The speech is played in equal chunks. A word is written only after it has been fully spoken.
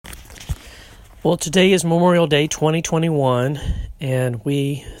Well, today is Memorial Day 2021, and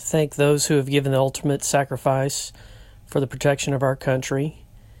we thank those who have given the ultimate sacrifice for the protection of our country.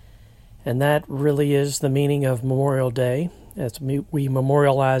 And that really is the meaning of Memorial Day, as we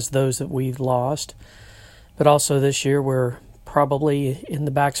memorialize those that we've lost. But also this year, we're probably in the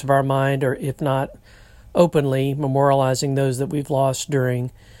backs of our mind, or if not openly, memorializing those that we've lost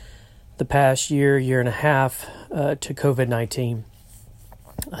during the past year and a half to COVID-19.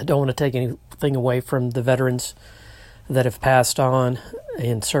 I don't want to take anything away from the veterans that have passed on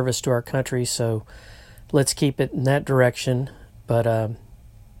in service to our country, so let's keep it in that direction. But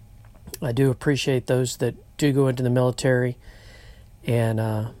I do appreciate those that do go into the military,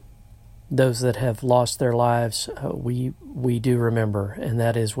 and those that have lost their lives. We do remember, and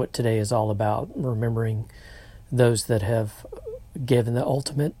that is what today is all about, remembering those that have given the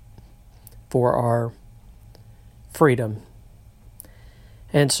ultimate for our freedom.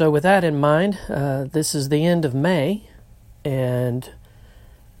 And so with that in mind, this is the end of May and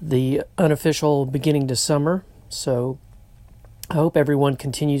the unofficial beginning to summer. So I hope everyone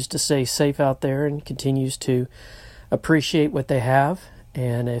continues to stay safe out there and continues to appreciate what they have.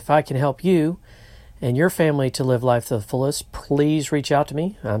 And if I can help you and your family to live life to the fullest, please reach out to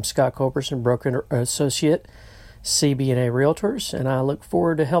me. I'm Scott Culberson, broker associate, CB&A Realtors, and I look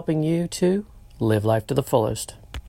forward to helping you to live life to the fullest.